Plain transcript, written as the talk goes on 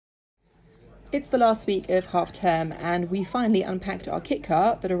It's the last week of half term and we finally unpacked our kit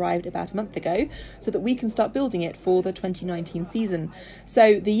car that arrived about a month ago so that we can start building it for the 2019 season.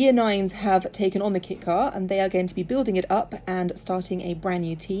 So the year 9s have taken on the kit car and they are going to be building it up and starting a brand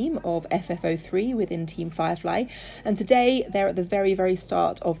new team of FF03 within Team Firefly. And today they're at the very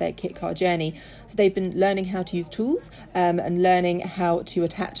start of their kit car journey. So they've been learning how to use tools and learning how to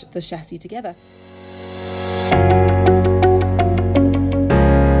attach the chassis together.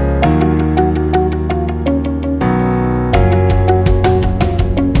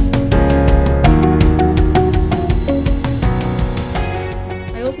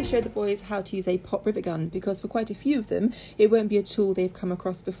 Showed the boys how to use a pop rivet gun because for quite a few of them it won't be a tool they've come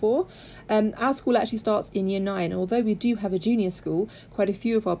across before. Our school actually starts in year 9, and although we do have a junior school, quite a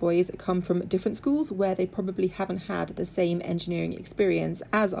few of our boys come from different schools where they probably haven't had the same engineering experience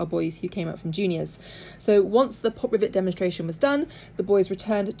as our boys who came up from juniors. So once the pop rivet demonstration was done, the boys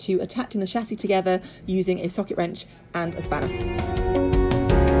returned to attaching the chassis together using a socket wrench and a spanner.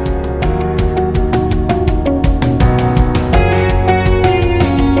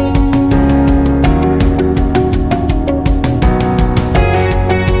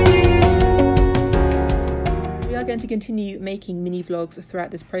 Going to continue making mini vlogs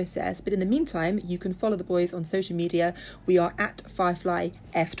throughout this process, but in the meantime you can follow the boys on social media. We are at Firefly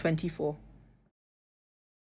F24.